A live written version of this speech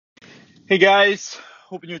Hey guys,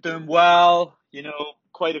 hoping you're doing well.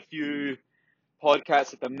 Quite a few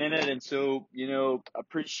podcasts at the minute, and so,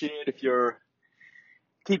 appreciate if you're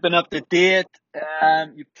keeping up to date.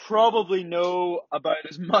 You probably know about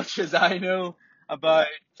as much as I know about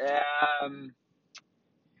um,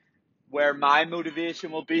 where my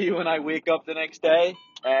motivation will be when I wake up the next day.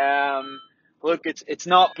 Um, Look, it's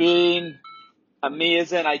not been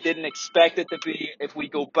amazing. I didn't expect it to be. If we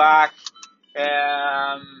go back,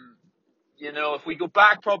 um, if we go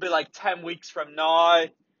back probably like 10 weeks from now,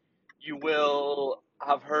 you will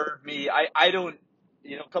have heard me. I don't,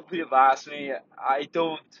 a couple people have asked me. I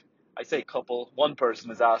say couple, one person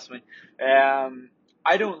has asked me.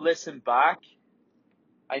 I don't listen back.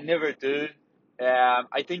 I never do.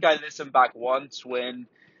 I think I listened back once when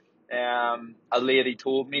a lady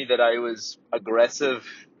told me that I was aggressive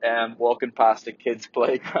walking past a kid's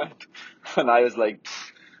playground. And I was like,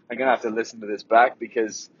 I'm going to have to listen to this back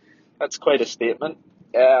because that's quite a statement.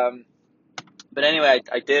 But anyway,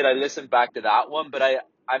 I did. I listened back to that one, but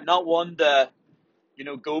I'm not one to,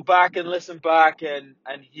 go back and listen back and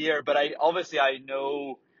hear. But I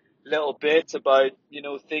know little bits about,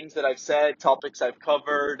 things that I've said, topics I've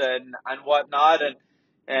covered and whatnot. And,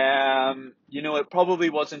 it probably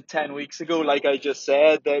wasn't 10 weeks ago, like I just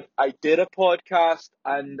said, that I did a podcast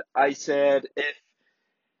and I said,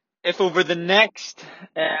 if over the next,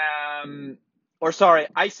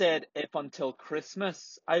 I said if until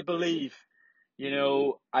Christmas, I believe,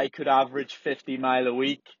 I could average 50 mile a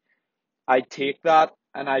week, I'd take that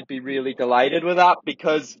and I'd be really delighted with that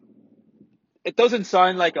because it doesn't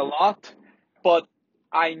sound like a lot, but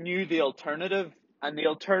I knew the alternative, and the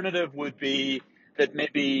alternative would be that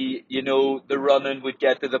maybe, the running would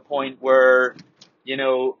get to the point where, you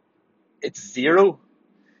know, it's zero.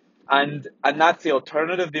 And that's the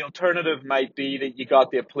alternative. The alternative might be that you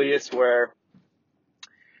got to a place where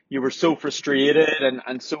you were so frustrated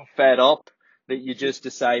and so fed up that you just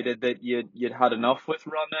decided that you'd had enough with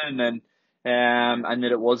running and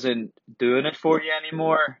that it wasn't doing it for you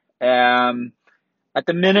anymore. At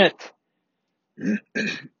the minute,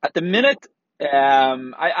 at the minute,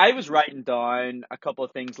 I was writing down a couple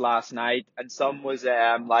of things last night, and some was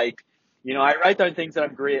I write down things that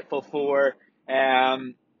I'm grateful for.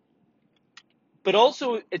 Um, but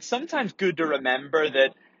also, it's sometimes good to remember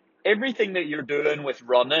that everything that you're doing with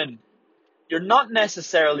running, you're not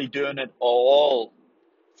necessarily doing it all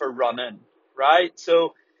for running, right?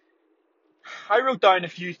 So I wrote down a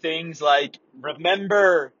few things like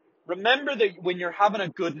remember that when you're having a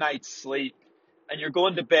good night's sleep and you're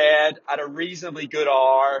going to bed at a reasonably good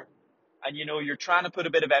hour and you're trying to put a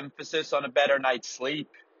bit of emphasis on a better night's sleep,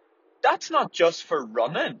 that's not just for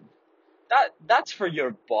running. That's for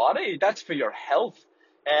your body, that's for your health.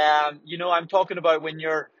 I'm talking about when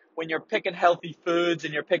you're picking healthy foods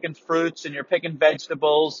and you're picking fruits and you're picking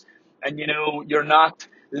vegetables and you're not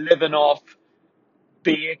living off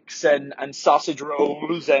bakes and sausage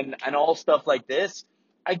rolls and all stuff like this.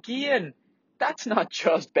 Again, that's not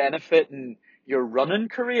just benefiting your running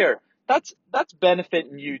career. That's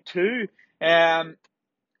benefiting you too. Um,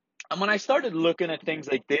 and when I started looking at things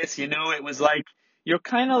like this, it was like you're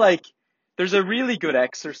kind of like there's a really good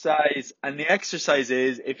exercise, and the exercise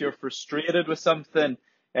is if you're frustrated with something,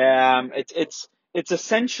 it's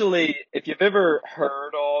essentially if you've ever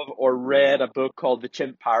heard of or read a book called The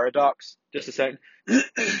Chimp Paradox. Just a second.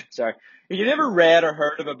 Sorry. If you've ever read or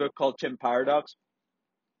heard of a book called Chimp Paradox,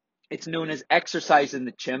 it's known as Exercising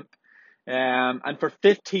the Chimp. And for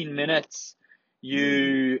 15 minutes,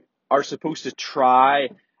 you are supposed to try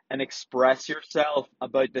and express yourself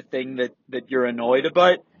about the thing that you're annoyed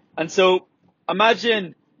about. And so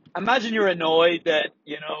imagine, imagine you're annoyed that,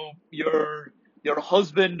 your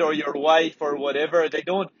husband or your wife or whatever, they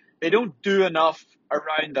don't do enough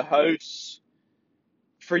around the house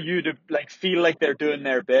for you to like feel like they're doing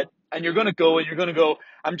their bit. And you're gonna go,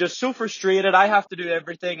 I'm just so frustrated, I have to do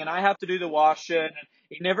everything and I have to do the washing and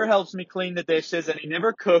he never helps me clean the dishes and he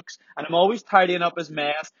never cooks and I'm always tidying up his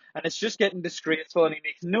mess and it's just getting disgraceful and he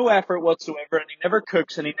makes no effort whatsoever and he never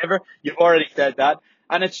cooks and you've already said that.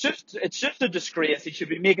 And it's just a disgrace. He should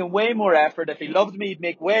be making way more effort. If he loved me, he'd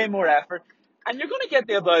make way more effort. And you're gonna get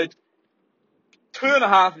to about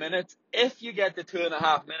 2.5 minutes, if you get to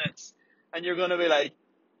 2.5 minutes, and you're gonna be like,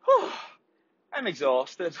 whew, I'm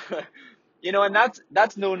exhausted. And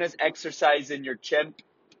that's known as exercising your chimp.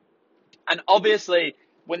 And obviously,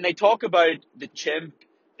 when they talk about the chimp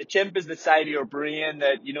is the side of your brain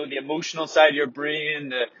that, the emotional side of your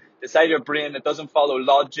brain, the side of your brain that doesn't follow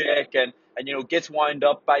logic and gets wound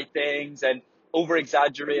up by things and over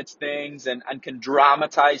exaggerates things and can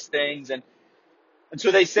dramatize things. And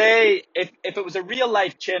so they say if it was a real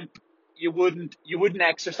life chimp, you wouldn't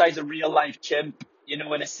exercise a real life chimp, in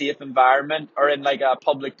a safe environment or in like a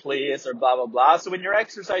public place or blah blah blah. So when you're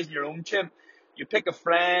exercising your own chimp, you pick a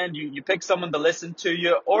friend, you pick someone to listen to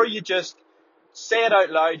you, or you just say it out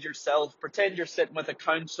loud yourself. Pretend you're sitting with a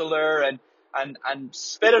counselor and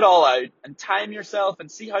spit it all out and time yourself and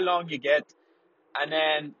see how long you get, and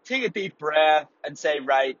then take a deep breath and say,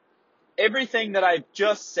 right, everything that I've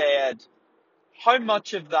just said, how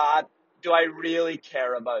much of that do I really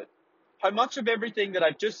care about? How much of everything that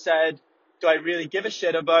I've just said do I really give a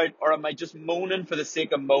shit about? Or am I just moaning for the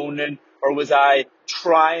sake of moaning? Or was I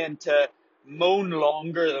trying to moan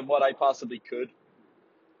longer than what I possibly could?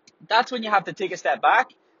 That's when you have to take a step back.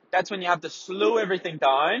 That's when you have to slow everything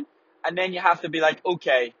down. And then you have to be like,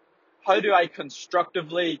 okay, how do I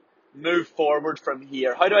constructively move forward from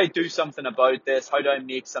here? How do I do something about this? How do I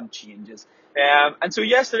make some changes? And so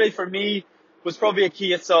yesterday for me was probably a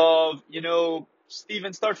case of,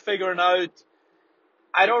 Stephen, start figuring out.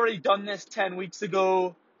 I'd already done this 10 weeks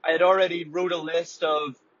ago. I had already wrote a list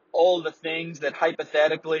of all the things that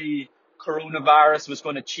hypothetically coronavirus was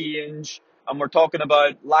going to change. And we're talking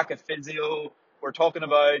about lack of physio. We're talking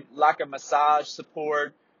about lack of massage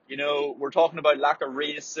support. We're talking about lack of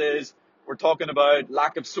races. We're talking about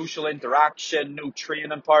lack of social interaction, no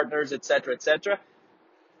training partners, etc., etc.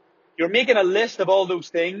 You're making a list of all those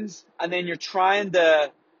things, and then you're trying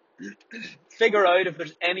to figure out if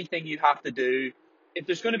there's anything you have to do. If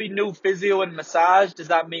there's going to be no physio and massage, does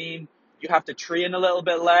that mean you have to train a little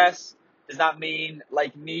bit less? Does that mean,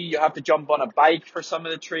 like me, you have to jump on a bike for some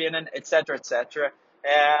of the training, etc., etc.?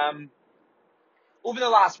 Over the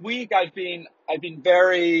last week, I've been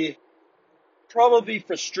very probably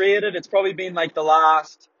frustrated. It's probably been like the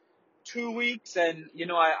last 2 weeks, and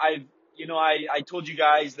I told you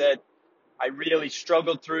guys that I really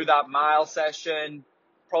struggled through that mile session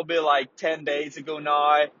probably like 10 days ago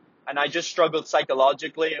now. And I just struggled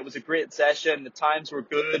psychologically. It was a great session. The times were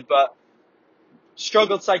good, but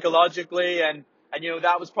struggled psychologically. And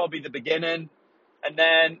that was probably the beginning. And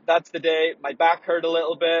then that's the day my back hurt a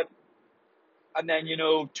little bit. And then,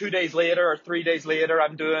 2 days later or 3 days later,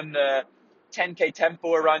 I'm doing the 10K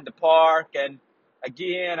tempo around the park. And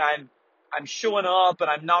again, I'm showing up and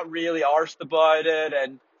I'm not really arsed about it.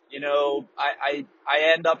 And, I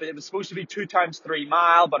end up, it was supposed to be 2 times 3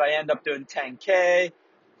 mile, but I end up doing 10K.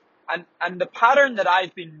 And the pattern that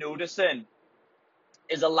I've been noticing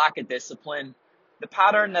is a lack of discipline. The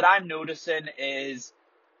pattern that I'm noticing is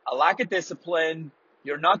a lack of discipline.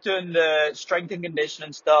 You're not doing the strength and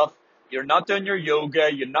conditioning stuff. You're not doing your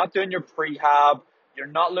yoga. You're not doing your prehab. You're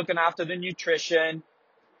not looking after the nutrition.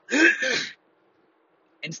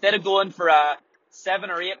 Instead of going for a 7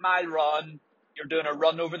 or 8 mile run, you're doing a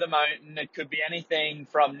run over the mountain. It could be anything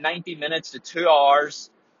from 90 minutes to 2 hours.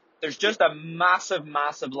 There's just a massive,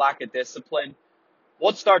 massive lack of discipline.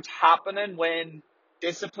 What starts happening when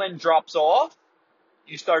discipline drops off?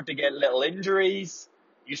 You start to get little injuries.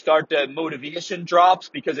 You start to motivation drops,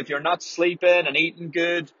 because if you're not sleeping and eating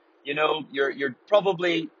good, you're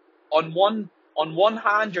probably on one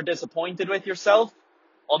hand you're disappointed with yourself.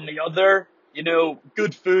 On the other,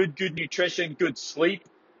 good food, good nutrition, good sleep,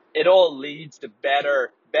 it all leads to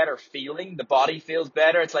better feeling. The body feels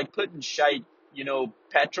better. It's like putting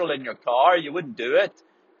petrol in your car. You wouldn't do it.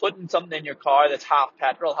 Putting something in your car that's half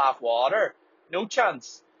petrol, half water, no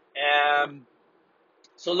chance.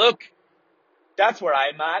 So look, that's where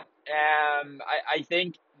I'm at. I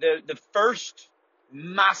think the first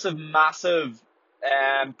massive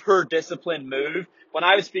per discipline move, when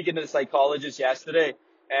I was speaking to the psychologist yesterday,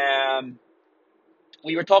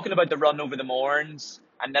 we were talking about the run over the Mourns,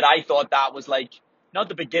 and that I thought that was like not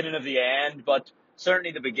the beginning of the end, but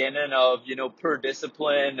certainly the beginning of, poor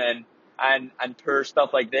discipline and poor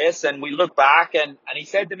stuff like this. And we look back, and he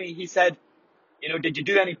said to me, he said, did you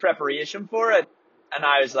do any preparation for it? And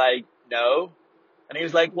I was like, no. And he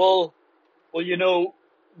was like, well, would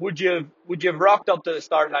you have rocked up to the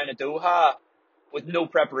start line at Doha with no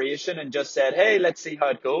preparation and just said, hey, let's see how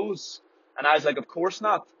it goes? And I was like, of course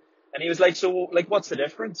not. And he was like, so, like, what's the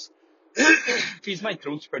difference? Geez, my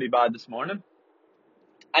throat's pretty bad this morning.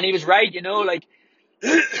 And he was right, like,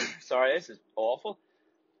 sorry, this is awful.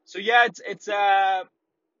 So yeah, it's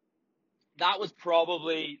that was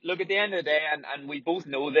probably, look, at the end of the day, and we both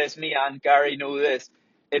know this, me and Gary know this,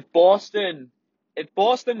 if Boston, if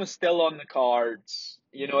Boston was still on the cards,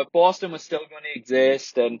 if Boston was still going to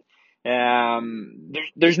exist, and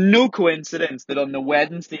there's no coincidence that on the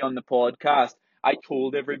Wednesday on the podcast, I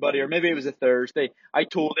told everybody, or maybe it was a Thursday, I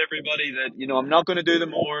told everybody that, I'm not going to do the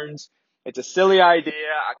Mourns. It's a silly idea.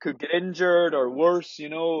 I could get injured or worse,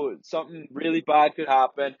 something really bad could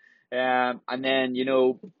happen. And then,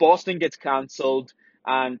 Boston gets cancelled,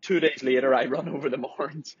 and 2 days later I run over the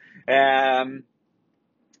Mournes. Um,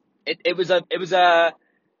 it was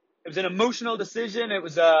an emotional decision. It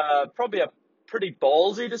was probably a pretty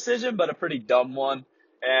ballsy decision, but a pretty dumb one.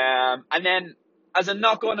 And then, as a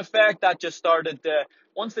knock-on effect, that just started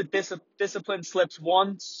once the discipline slips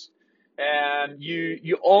once,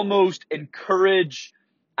 you almost encourage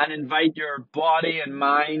and invite your body and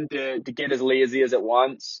mind to get as lazy as it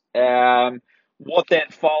wants. What then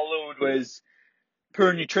followed was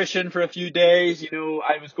poor nutrition for a few days.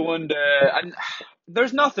 I was going to, and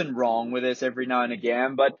there's nothing wrong with this every now and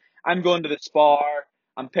again, but I'm going to the Spar.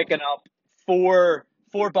 I'm picking up four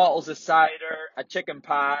bottles of cider, a chicken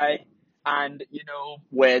pie, and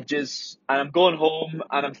wedges. And I'm going home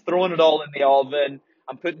and I'm throwing it all in the oven.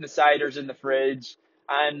 I'm putting the ciders in the fridge,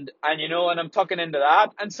 and I'm tucking into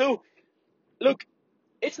that. And so, look,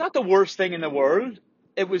 it's not the worst thing in the world.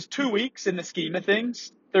 It was 2 weeks in the scheme of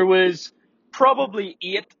things. There was probably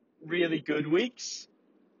 8 really good weeks,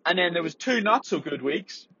 and then there was 2 not so good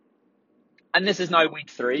weeks, and this is now week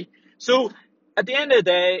 3. So at the end of the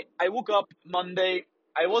day, I woke up Monday.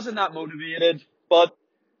 I wasn't that motivated, but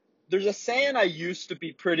there's a saying I used to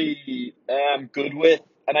be pretty good with,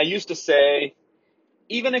 and I used to say,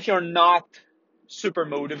 even if you're not super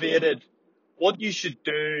motivated, what you should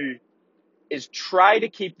do is try to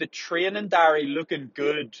keep the training diary looking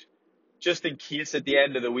good, just in case at the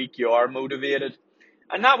end of the week you are motivated.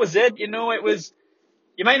 And that was it. It was,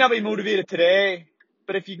 you might not be motivated today,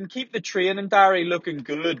 but if you can keep the training diary looking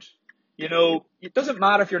good, it doesn't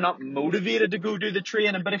matter if you're not motivated to go do the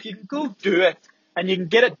training, but if you can go do it and you can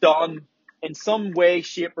get it done in some way,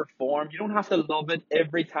 shape, or form, you don't have to love it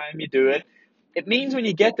every time you do it. It means when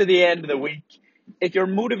you get to the end of the week, if your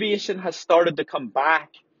motivation has started to come back,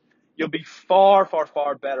 you'll be far, far,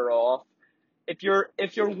 far better off. If you're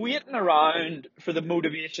waiting around for the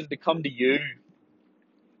motivation to come to you,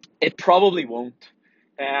 it probably won't.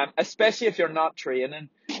 Especially if you're not training.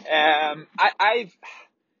 I've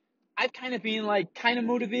kind of been like kind of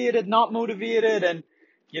motivated, not motivated, and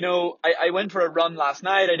I went for a run last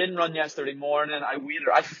night. I didn't run yesterday morning. I waited.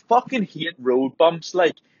 I fucking hate road bumps.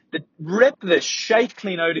 Like, that rip the shite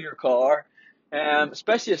clean out of your car.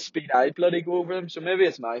 Especially at speed I bloody go over them. So maybe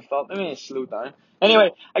it's my fault. Maybe I slow down.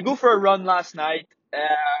 Anyway, I go for a run last night.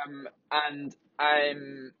 And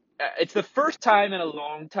it's the first time in a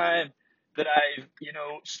long time that I've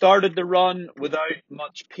started the run without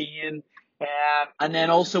much pain. And then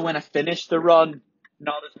also when I finish the run,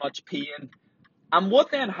 not as much pain. And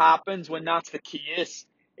what then happens when that's the case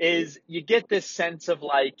is you get this sense of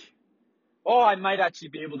like, oh, I might actually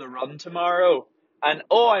be able to run tomorrow. And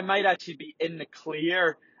oh, I might actually be in the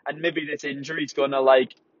clear. And maybe this injury's going to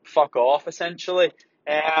like fuck off essentially.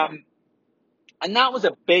 And that was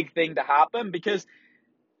a big thing to happen because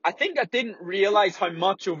I think I didn't realize how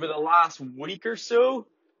much over the last week or so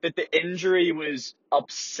that the injury was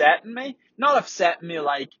upsetting me. Not upsetting me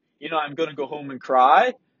like, I'm going to go home and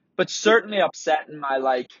cry, but certainly upsetting my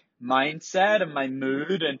like mindset and my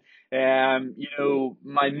mood and,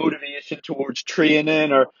 my motivation towards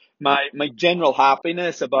training or my general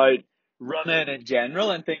happiness about running in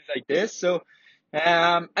general and things like this. So, so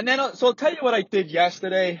I'll tell you what I did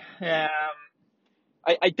yesterday.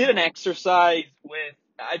 I did an exercise with,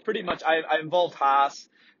 I involved Haas.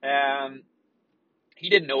 He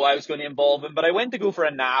didn't know I was going to involve him, but I went to go for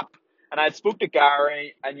a nap and I had spoke to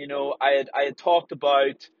Gary and, I had talked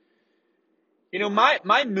about,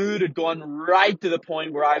 my mood had gone right to the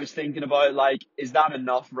point where I was thinking about like, is that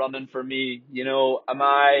enough running for me?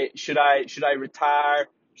 Should I retire?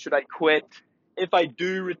 Should I quit? If I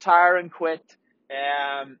do retire and quit,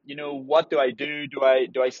 what do I do? Do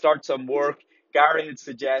I start some work? Gary had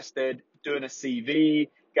suggested doing a CV.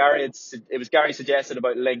 Gary suggested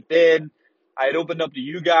about LinkedIn. I had opened up to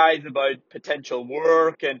you guys about potential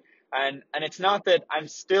work and it's not that I'm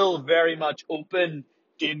still very much open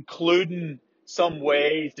to including some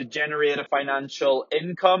ways to generate a financial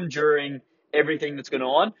income during everything that's going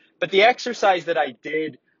on. But the exercise that I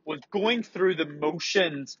did was going through the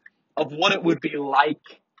motions of what it would be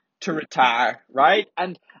like to retire, right?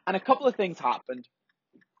 And a couple of things happened.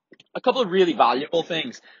 A couple of really valuable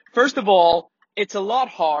things. First of all, it's a lot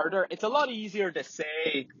harder, it's a lot easier to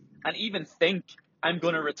say and even think I'm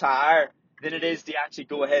going to retire than it is to actually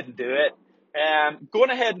go ahead and do it. Going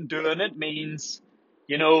ahead and doing it means,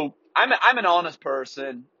 I'm an honest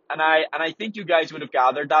person, and I think you guys would have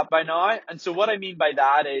gathered that by now. And so what I mean by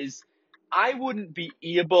that is I wouldn't be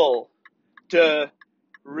able to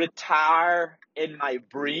retire in my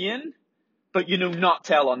brain, but not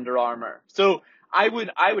tell Under Armour. So I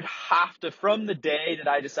would have to, from the day that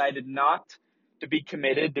I decided not to be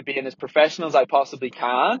committed to being as professional as I possibly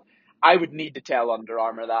can, I would need to tell Under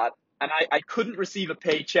Armour that. And I couldn't receive a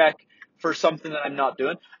paycheck for something that I'm not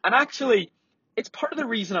doing. And actually, it's part of the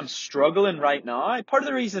reason I'm struggling right now. Part of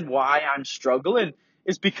the reason why I'm struggling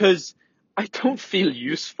is because I don't feel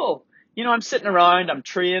useful. I'm sitting around, I'm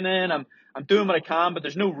training, I'm doing what I can, but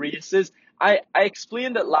there's no races. I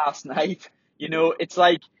explained it last night. It's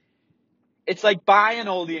like buying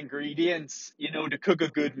all the ingredients, to cook a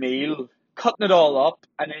good meal, cutting it all up,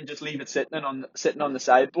 and then just leave it sitting on the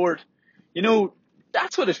sideboard. You know,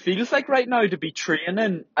 that's what it feels like right now to be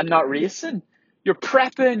training and not racing. You're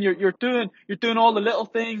prepping, you're doing all the little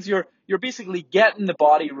things. You're basically getting the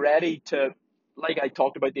body ready to, like I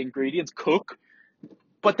talked about the ingredients, cook.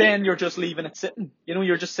 But then you're just leaving it sitting.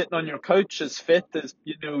 You're just sitting on your couch as fit as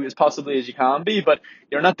possibly as you can be, but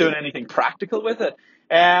you're not doing anything practical with it.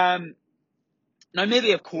 Now,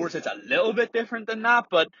 maybe, of course, it's a little bit different than that,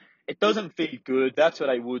 but it doesn't feel good. That's what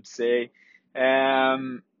I would say.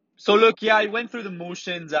 Um, so look, yeah, I went through the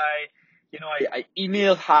motions. I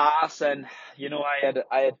emailed Haas, and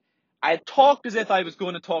I had talked as if I was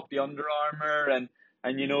going to talk the Under Armour, and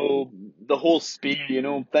the whole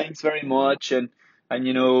spiel. Thanks very much, and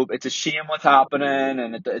it's a shame what's happening,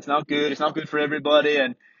 and it's not good. It's not good for everybody,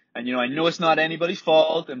 and I know it's not anybody's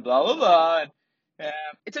fault, and blah blah blah.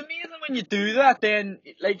 It's amazing when you do that, then,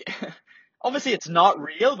 like, obviously it's not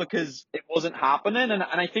real because it wasn't happening. And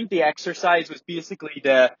I think the exercise was basically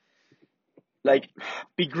to, like,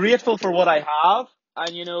 be grateful for what I have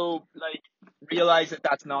and, like, realize that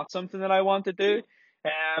that's not something that I want to do.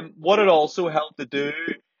 What it also helped to do,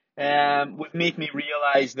 would make me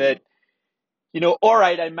realize that, all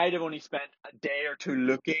right, I might have only spent a day or two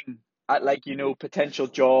looking at, like, potential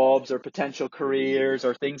jobs or potential careers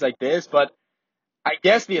or things like this, but I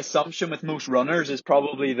guess the assumption with most runners is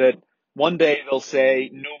probably that one day they'll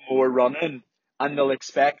say no more running and they'll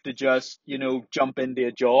expect to just, jump into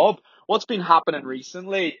a job. What's been happening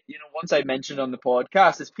recently, once I mentioned on the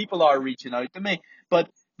podcast, is people are reaching out to me, but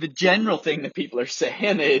the general thing that people are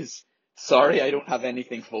saying is, sorry, I don't have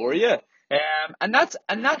anything for you. And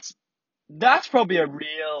that's probably a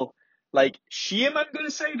real, like, shame, I'm going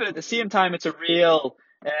to say, but at the same time, it's a real,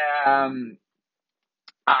 um,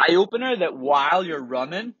 eye opener that while you're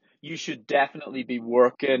running, you should definitely be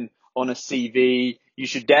working on a CV. You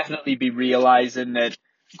should definitely be realizing that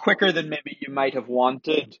quicker than maybe you might have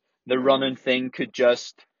wanted, the running thing could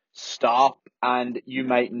just stop, and you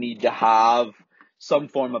might need to have some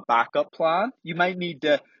form of backup plan. You might need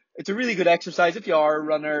to, it's a really good exercise if you are a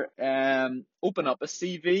runner, open up a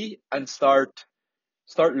CV and start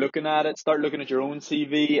looking at it, start looking at your own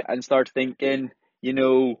CV and start thinking, you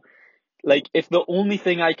know, like, if the only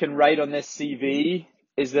thing I can write on this CV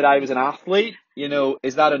is that I was an athlete,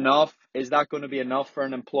 is that enough? Is that going to be enough for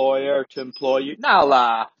an employer to employ you?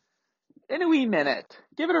 Now, in a wee minute,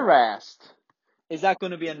 give it a rest. Is that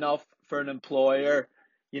going to be enough for an employer,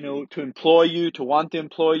 to employ you, to want to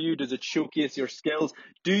employ you? Does it showcase your skills?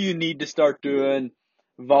 Do you need to start doing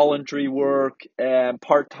voluntary work,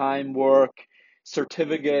 part-time work,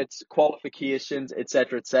 certificates, qualifications,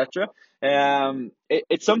 etc., etc.?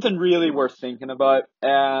 It's something really worth thinking about.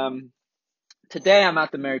 Today I'm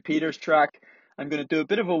at the Mary Peters track. I'm going to do a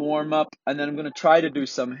bit of a warm up, and then I'm going to try to do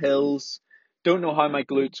some hills. Don't know how my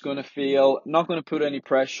glute's going to feel. Not going to put any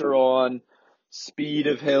pressure on speed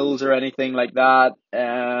of hills or anything like that.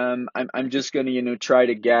 I'm just going to, try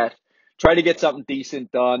to get something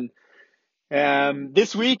decent done.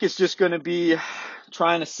 This week is just going to be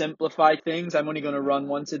trying to simplify things. I'm only going to run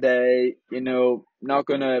once a day,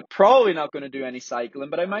 probably not going to do any cycling,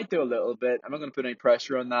 but I might do a little bit. I'm not going to put any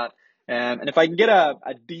pressure on that. And if I can get a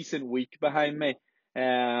decent week behind me,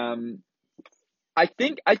 I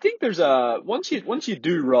think there's once you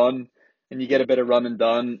do run and you get a bit of running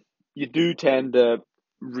done, you do tend to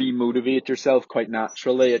remotivate yourself quite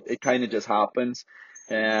naturally. It kind of just happens.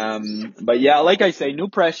 But yeah, like I say, no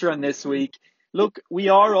pressure on this week. Look, we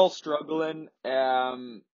are all struggling.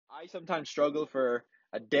 I sometimes struggle for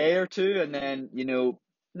a day or two, and then,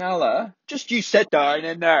 Nala, just you sit down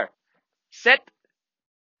in there. Sit.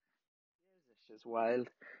 It's just wild.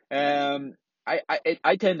 Um,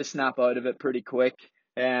 I tend to snap out of it pretty quick.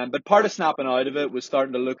 But part of snapping out of it was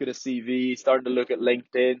starting to look at a CV, starting to look at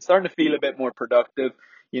LinkedIn, starting to feel a bit more productive.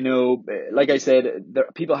 Like I said,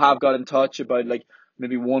 people have got in touch about, like,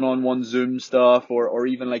 maybe one-on-one Zoom stuff, or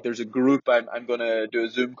even, like, there's a group I'm gonna do a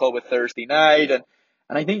Zoom call with Thursday night, and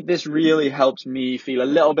I think this really helps me feel a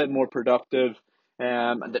little bit more productive.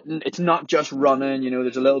 And it's not just running,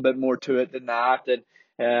 there's a little bit more to it than that,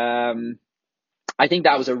 and I think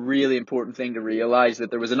that was a really important thing to realize,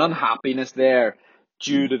 that there was an unhappiness there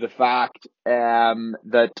due to the fact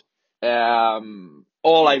that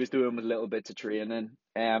all I was doing was little bits of training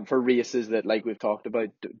for races that, like we've talked about,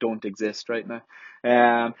 don't exist right now.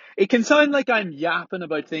 It can sound like I'm yapping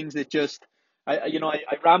about things that just I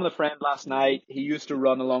ran with a friend last night. He used to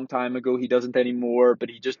run a long time ago. He doesn't anymore, but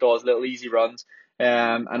he just does little easy runs.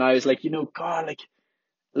 And I was like, God,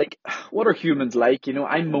 like what are humans like?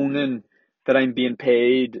 I'm moaning that I'm being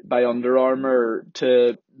paid by Under Armour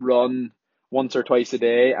to run once or twice a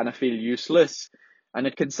day and I feel useless. And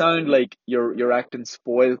it can sound like you're acting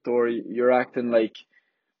spoilt or you're acting like,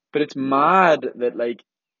 but it's mad that, like,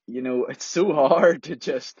 it's so hard to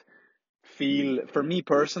just feel, for me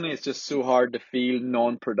personally, it's just so hard to feel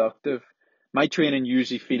non-productive. My training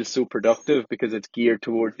usually feels so productive because it's geared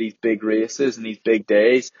towards these big races and these big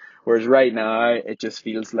days. Whereas right now, it just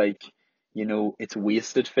feels like, it's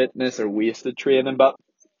wasted fitness or wasted training. But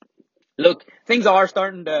look, things are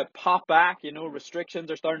starting to pop back.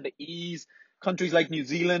 Restrictions are starting to ease. Countries like New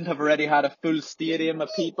Zealand have already had a full stadium of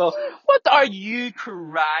people. What are you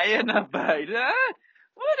crying about, huh?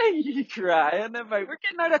 What are you crying about? We're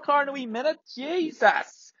getting out of car in a wee minute.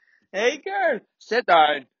 Jesus. Hey, girl, sit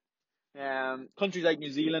down. Countries like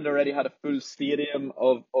New Zealand already had a full stadium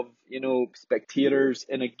of spectators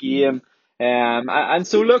in a game. And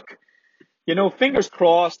so look, fingers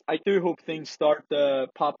crossed. I do hope things start to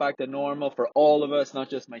pop back to normal for all of us,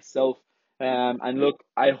 not just myself. And look,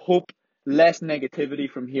 I hope less negativity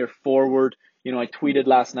from here forward. I tweeted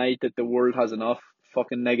last night that the world has enough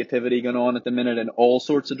fucking negativity going on at the minute in all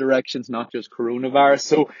sorts of directions, not just coronavirus.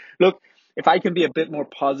 So look, if I can be a bit more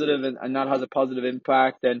positive and that has a positive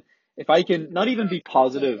impact, then if I can not even be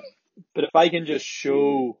positive, but if I can just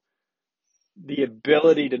show the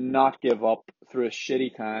ability to not give up through a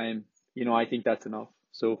shitty time, I think that's enough.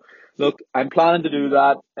 So, look, I'm planning to do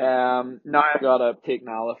that. Now I gotta take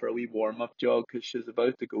Nala for a wee warm up jog because she's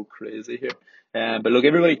about to go crazy here. But look,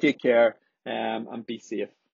 everybody take care and be safe.